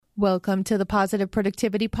Welcome to the Positive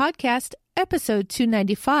Productivity Podcast, episode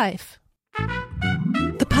 295.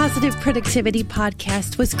 The Positive Productivity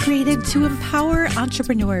Podcast was created to empower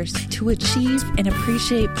entrepreneurs to achieve and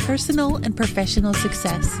appreciate personal and professional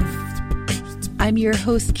success. I'm your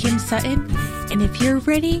host, Kim Sutton, and if you're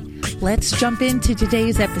ready, let's jump into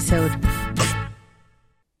today's episode.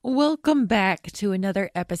 Welcome back to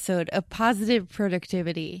another episode of Positive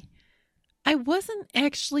Productivity. I wasn't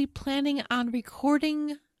actually planning on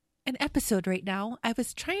recording an episode right now. I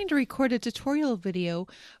was trying to record a tutorial video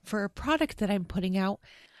for a product that I'm putting out.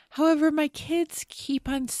 However, my kids keep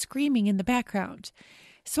on screaming in the background.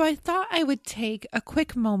 So I thought I would take a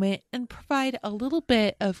quick moment and provide a little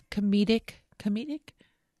bit of comedic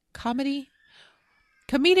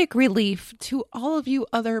relief to all of you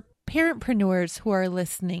other parentpreneurs who are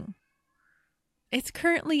listening. It's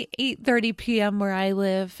currently 8:30 p.m. where I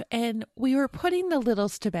live, and we were putting the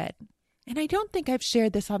littles to bed. And I don't think I've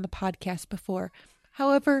shared this on the podcast before.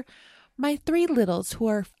 However, my three littles, who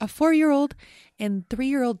are a 4-year-old and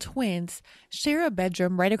 3-year-old twins, share a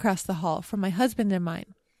bedroom right across the hall from my husband and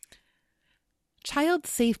mine. Child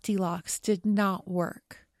safety locks did not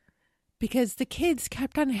work because the kids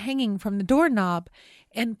kept on hanging from the doorknob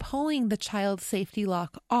and pulling the child safety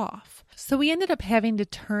lock off. So we ended up having to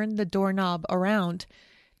turn the doorknob around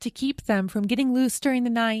to keep them from getting loose during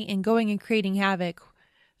the night and going and creating havoc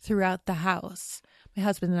throughout the house. My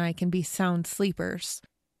husband and I can be sound sleepers.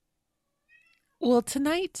 Well,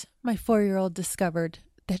 tonight, my 4-year-old discovered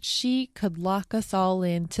that she could lock us all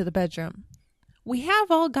into the bedroom. We have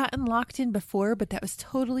all gotten locked in before, but that was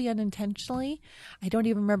totally unintentionally. I don't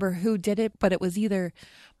even remember who did it, but it was either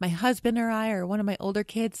my husband or I or one of my older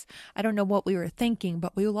kids. I don't know what we were thinking,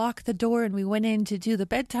 but we locked the door and we went in to do the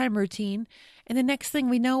bedtime routine. And the next thing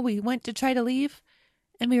we know, we went to try to leave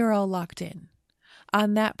and we were all locked in.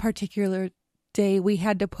 On that particular day, we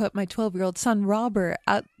had to put my 12-year-old son, Robert,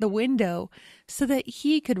 out the window so that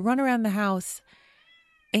he could run around the house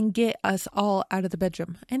and get us all out of the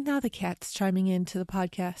bedroom. And now the cat's chiming into the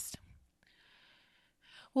podcast.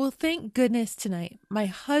 Well, thank goodness tonight, my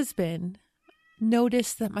husband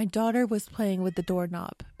noticed that my daughter was playing with the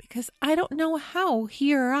doorknob because I don't know how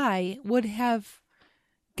he or I would have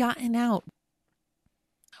gotten out.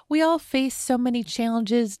 We all face so many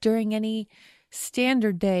challenges during any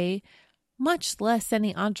standard day, much less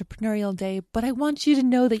any entrepreneurial day, but I want you to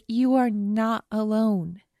know that you are not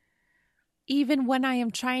alone. Even when I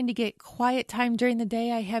am trying to get quiet time during the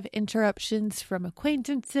day, I have interruptions from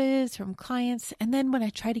acquaintances, from clients, and then when I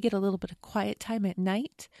try to get a little bit of quiet time at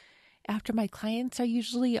night, after my clients are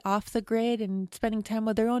usually off the grid and spending time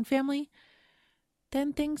with their own family,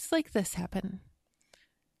 then things like this happen.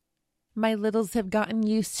 My littles have gotten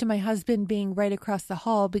used to my husband being right across the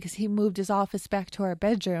hall because he moved his office back to our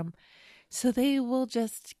bedroom. So they will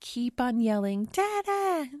just keep on yelling,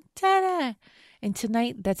 "Dada, Dada." And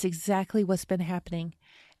tonight, that's exactly what's been happening.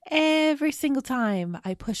 Every single time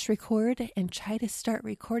I push record and try to start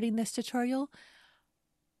recording this tutorial,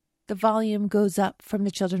 the volume goes up from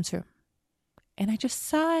the children's room. And I just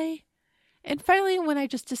sigh. And finally, when I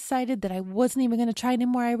just decided that I wasn't even going to try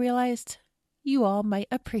anymore, I realized you all might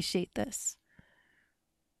appreciate this.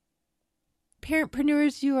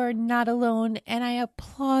 Parentpreneurs, you are not alone, and I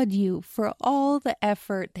applaud you for all the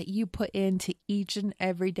effort that you put into each and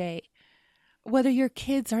every day. Whether your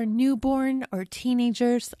kids are newborn or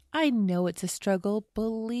teenagers, I know it's a struggle.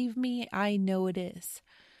 Believe me, I know it is.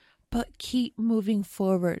 But keep moving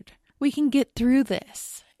forward. We can get through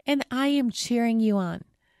this, and I am cheering you on.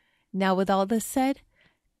 Now, with all this said,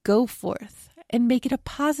 go forth and make it a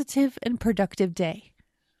positive and productive day.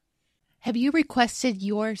 Have you requested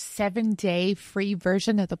your 7-day free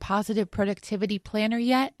version of the Positive Productivity Planner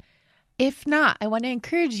yet? If not, I want to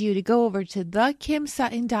encourage you to go over to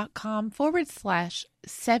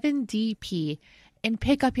thekimsutton.com/7DP and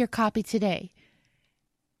pick up your copy today.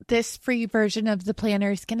 This free version of the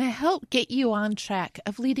planner is going to help get you on track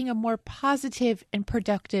of leading a more positive and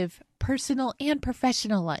productive personal and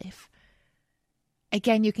professional life.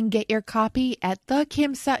 Again, you can get your copy at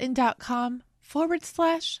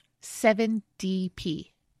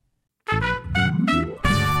thekimsutton.com/7DP.